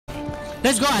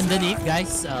Let's go underneath,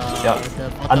 guys. Yeah.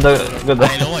 I know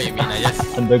what you mean. I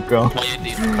just underground. what you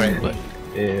did correct, but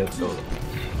Yeah, so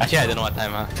actually I don't know what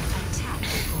time.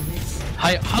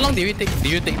 How long do you take to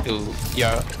your?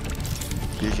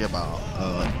 Usually about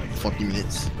 40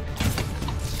 minutes.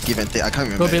 Give and take. I can't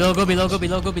remember. Go below.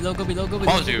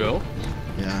 Oh, 0?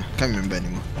 Yeah, can't remember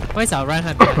anymore. Where's our run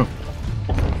happening?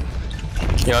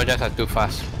 You just are too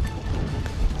fast.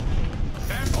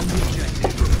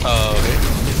 Oh, okay.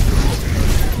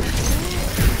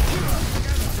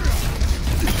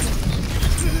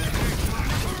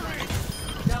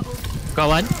 Got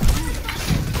one.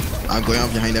 I'm going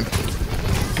up behind them.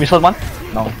 we saw one?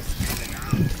 No.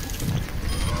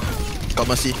 Got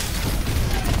mercy.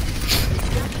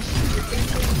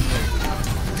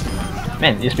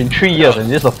 Man, it's been 3 years and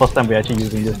this is the first time we're actually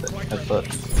using this method.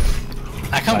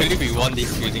 I can't believe we won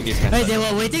this using this method. Wait, they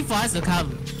were waiting for us to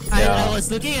come. Yeah. I was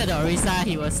looking at the Orisa,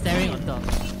 he was staring on top.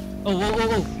 Oh,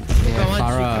 whoa. Yeah,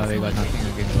 Farah, we got nothing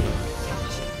against her.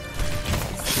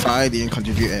 Fire didn't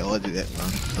contribute at all to that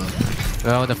round. So.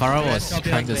 Well, the Farah was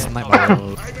trying to snipe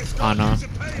our Ana.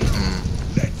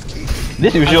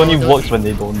 This usually only works when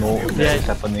they don't know that it's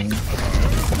happening.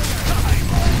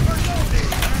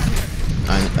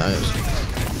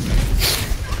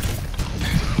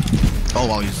 Oh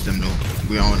wow, use them low.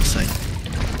 We are on the side.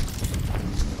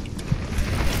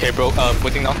 Okay, bro.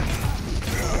 Putting down.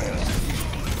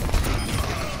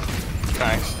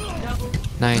 Nice.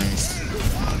 Nice.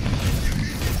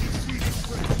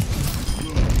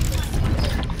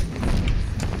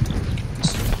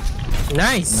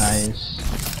 Nice.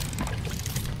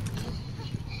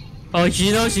 Oh,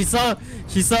 she saw.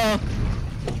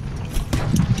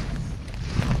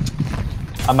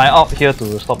 Am I out here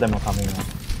to stop them from coming now?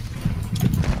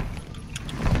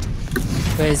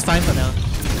 Wait, it's fine for now.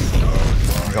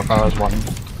 Your Farah's one.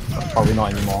 Probably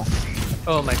not anymore.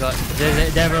 Oh my god. They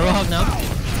have a roadhog now?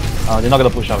 They're not gonna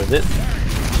push up, is it?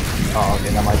 Oh,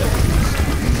 okay, never mind then.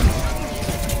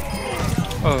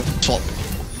 Oh. Top.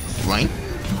 Rhine?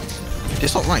 They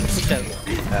stop Rhine.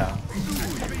 Yeah.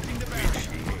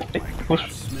 Hey, push.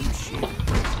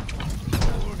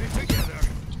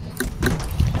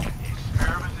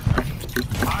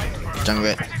 Jungle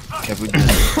red. Careful.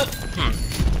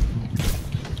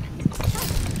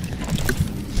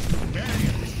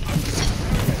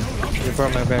 You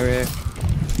brought my barrier.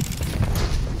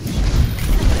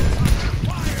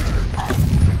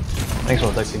 Thanks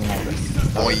for texting me.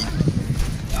 Boy.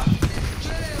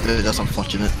 That's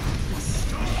unfortunate.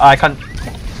 I can't.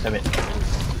 Damn it.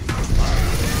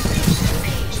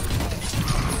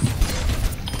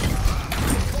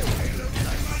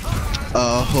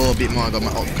 Hold a bit more. I got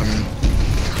my ult coming.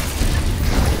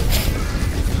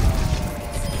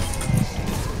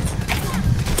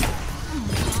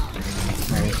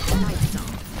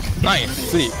 Nice.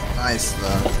 Sweet. Nice.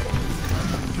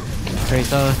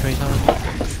 Tracer.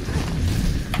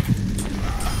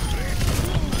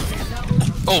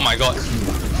 Oh my god.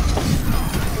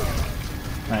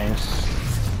 Nice.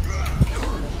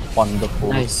 Wonderful.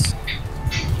 Nice.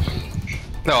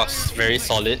 That was very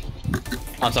solid.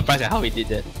 I'm surprised at how he did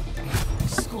that.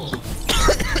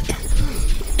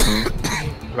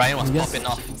 Ryan was popping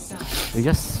off. We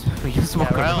just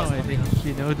smoke around, I think.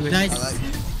 Nice.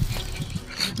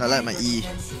 I like my E.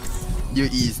 Your E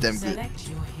is damn good.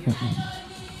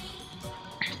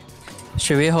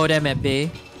 Should we hold them at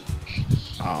bay?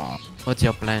 What's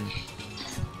your plan?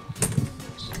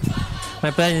 My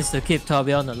plan is to keep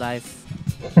Torbjorn alive.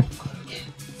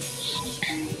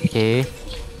 Okay.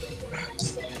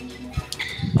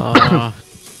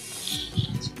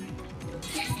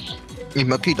 If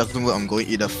Mercury doesn't work, I'm going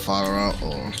either Farah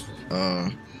or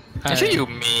Actually, you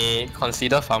may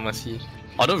consider pharmacy.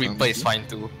 Although Reaper is fine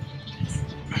too.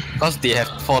 Because they have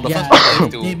for the first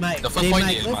point they might, the first point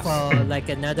they go must for like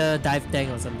another dive tank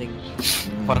or something.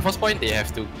 for the first point they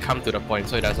have to come to the point,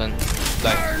 so it doesn't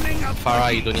like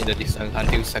Farah. You don't need the distance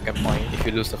until second point if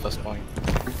you lose the first point.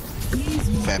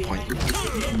 fair point.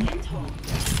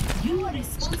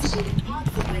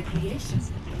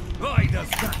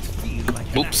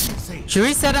 Oops. Should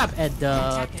we set up at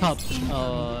the top?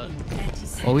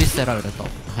 Always set up at the top,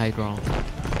 high ground.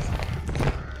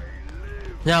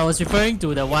 No, I was referring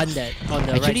to the one that on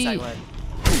the Actually, right side one.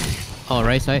 Oh,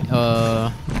 right side.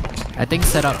 I think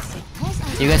set up.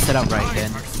 You guys set up right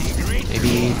then.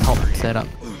 Maybe top set up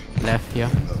left here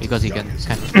because you can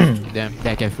them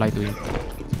that can fly to you.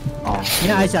 Oh.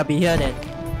 Yeah, I shall be here then.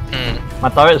 My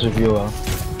turret's with you.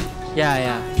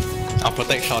 Yeah. I'll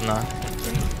protect Shauna.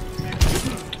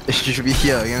 She should be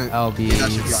here. Yeah. I'll be Yeah,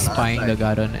 should be on spying the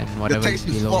garden and The whatever is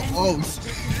text is below. walls.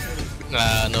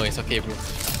 No, it's okay, bro.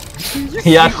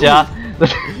 Yeah.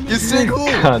 You swing who?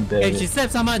 God damn Hey, she it.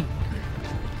 slapped someone.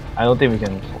 I don't think we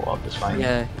can pull off this fight.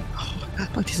 Yeah.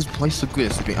 But this boy's so good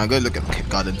at sleeping. I'm gonna look at the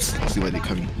gardens, see where they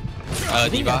come. I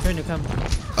think they're Diva. trying to come.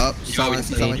 Someone,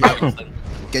 see someone Diva, here. Winston.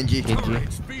 Genji. Genji.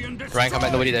 Ryan, come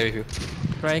back. Nobody there with you.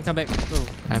 Ryan, come back. Oh.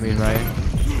 I'm with Ryan.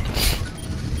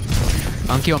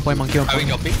 Monkey on point, monkey on Having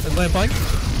point. your pick. I'm going point.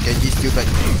 Genji still back.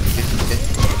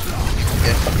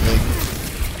 Yeah,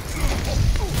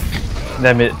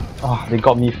 Damn it. Oh, they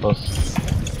got me first.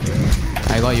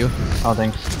 I got you. Oh,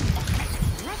 thanks.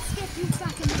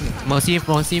 Mercy,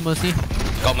 mercy, mercy.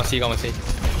 Got Mercy.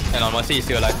 And on Mercy is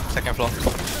still alive. Second floor.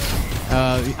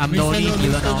 I'm the only Winston,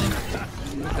 healer now.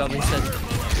 Got Winston.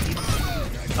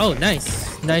 Oh,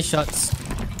 nice. Nice shots.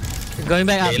 Going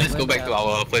back up. Okay, let's go back to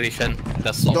our position.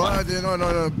 The sword one.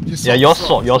 No. You Yeah, your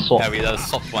sword, your sword. Yeah, with the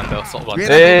sword one, the sword one.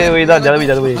 Hey, wait, the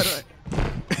other way.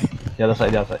 The other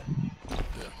side.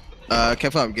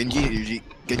 Careful, Genji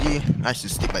I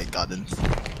should stick by gardens.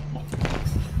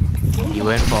 You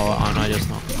went for Ana just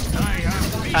now.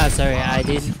 Ah, sorry, I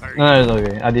didn't. No, it's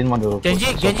okay. I didn't want to. Genji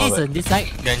put so far is back. on this side.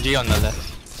 Genji on the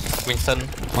left. Winston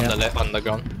on the left, on the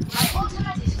ground.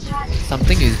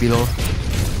 Something is below.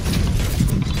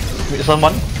 Wait,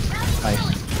 someone? Nice.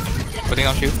 Putting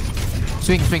on shield.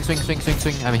 Swing.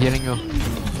 I'm healing you.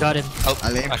 Got him. Oh,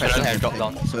 I let him I press shouldn't on have dropped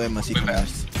down. so that Mercy Going back.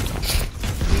 comes.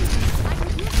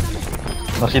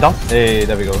 Mercy down? Hey,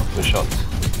 there we go. Good shot.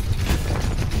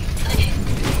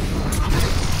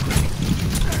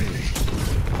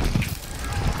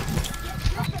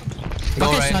 Go,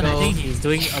 Okay, Ryan, Sean, I go. think he's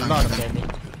doing a lot of damage.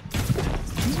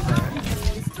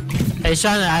 Hey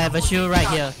Sean, I have a shield right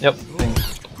here. Yep,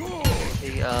 thanks.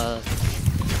 Hey,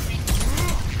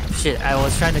 shit, I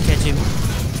was trying to catch him.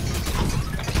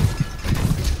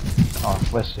 Oh,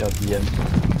 where's your DM?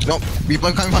 No,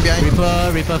 Reaper coming from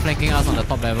behind. Reaper flanking us on the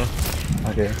top level.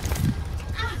 Okay.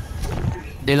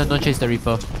 Dylan, don't chase the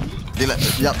Reaper. They let,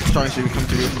 yep, Sean should come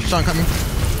to you. Sean coming.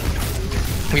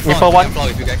 Reaper one. Floor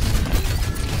with you guys.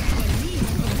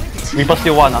 Reaper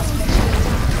still one, ah.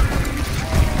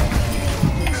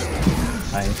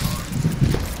 Nice.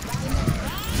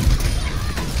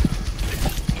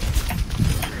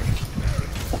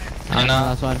 Ana,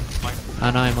 last one.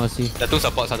 Ana and Mercy. The two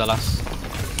supports are the last.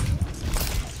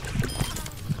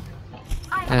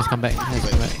 Let's come back.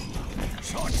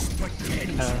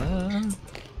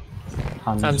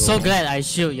 I'm so glad I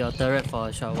shield your turret for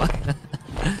a short while.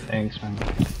 Thanks, man.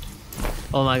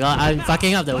 Oh my god, I'm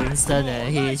fucking up the Winston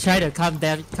and he tried to come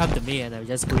to me and I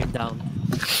just put him down.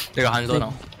 They got Hanzo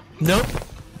now. Nope.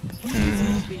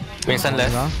 Winston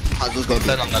left. Hanzo's got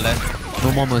Winston on the left.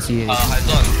 No more Mercy.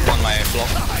 Hanzo on my block.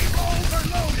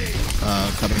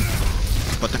 coming.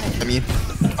 But I mean,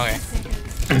 Okay.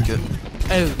 good.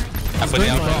 Oh, I'm putting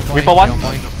out. Reaper one?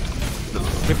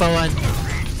 Reaper one.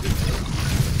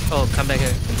 Oh, come back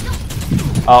here.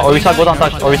 Orisa go down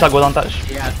touch. Orisa go down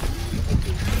touch. Yeah.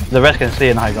 The rest can stay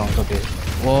in high ground, it's okay.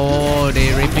 Oh,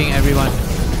 they raping everyone.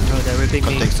 No, they're ripping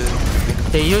me. Context.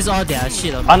 They use all their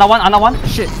shit on me. Ana one.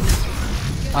 Shit.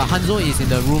 Hanzo is in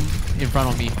the room in front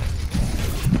of me.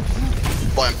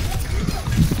 Boy,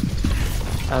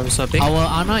 I'm swapping. Our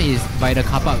Ana is by the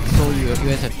car park, so you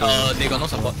guys have to. They got no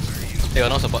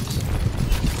support.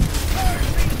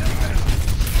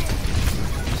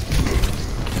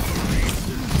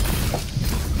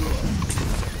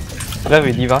 Left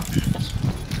with Diva.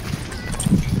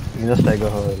 You just stagger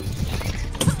her.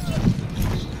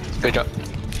 Good job.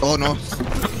 oh no.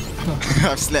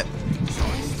 I've slept.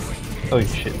 Oh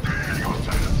shit.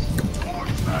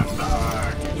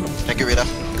 Thank you, Rita.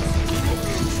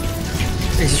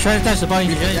 He's trying to touch the point.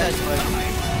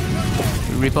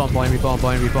 Reaper on point.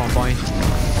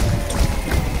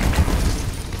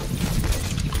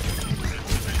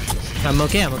 I'm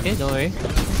okay, don't worry.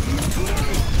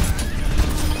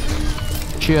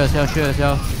 Cheers.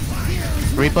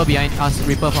 Reaper behind us.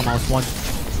 Reaper from our spawn.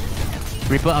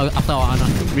 Reaper after our Ana.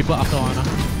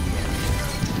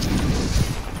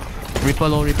 Reaper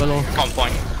low. On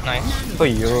point. Nice. Oh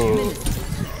yo.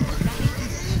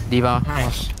 Diva.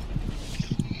 Nice.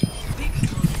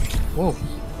 Whoa,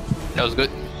 That was good.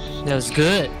 that was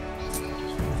good.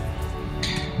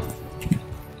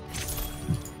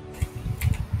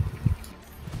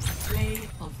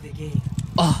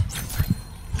 Oh,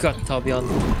 God, Torbjorn.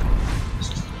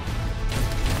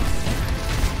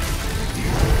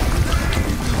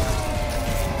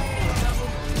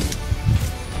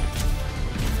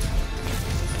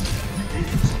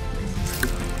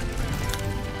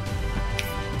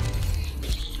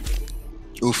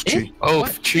 Oof, tree. Oh,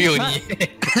 3 only.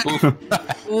 Oof.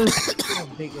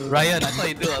 Ooh. Ryan, I thought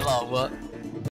you do a lot of work.